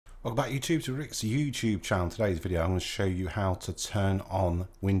Welcome back YouTube to Rick's YouTube channel. Today's video I'm going to show you how to turn on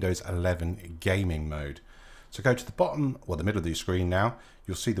Windows 11 gaming mode. So go to the bottom or the middle of the screen now.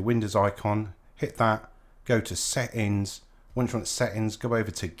 You'll see the Windows icon. Hit that. Go to settings. Once you're on settings, go over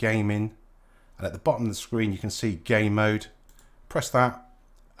to gaming. And at the bottom of the screen you can see game mode. Press that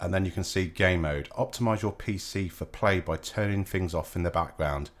and then you can see game mode. Optimize your PC for play by turning things off in the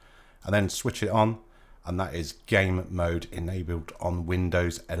background. And then switch it on. And that is game mode enabled on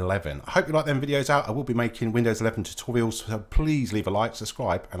Windows 11. I hope you like them videos out. I will be making Windows 11 tutorials, so please leave a like,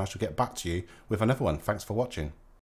 subscribe, and I shall get back to you with another one. Thanks for watching.